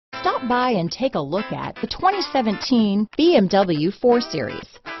Stop by and take a look at the 2017 BMW 4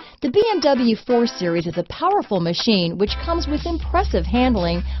 Series. The BMW 4 Series is a powerful machine which comes with impressive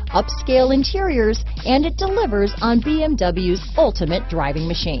handling, upscale interiors, and it delivers on BMW's ultimate driving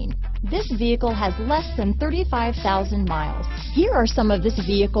machine. This vehicle has less than 35,000 miles. Here are some of this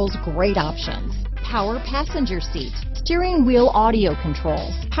vehicle's great options: power passenger seat, steering wheel audio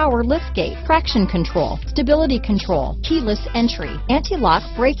controls, power liftgate, traction control, stability control, keyless entry, anti-lock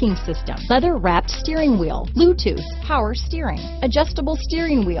braking system, leather-wrapped steering wheel, Bluetooth, power steering, adjustable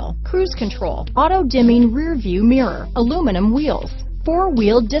steering wheel, cruise control, auto-dimming rear view mirror, aluminum wheels,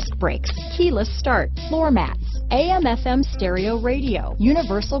 four-wheel disc brakes, keyless start, floor mats, AM/FM stereo radio,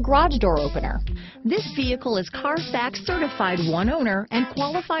 universal garage door opener. This vehicle is CARFAX certified one owner and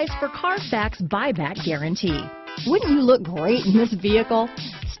qualifies for CARFAX buyback guarantee. Wouldn't you look great in this vehicle?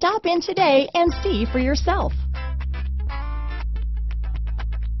 Stop in today and see for yourself.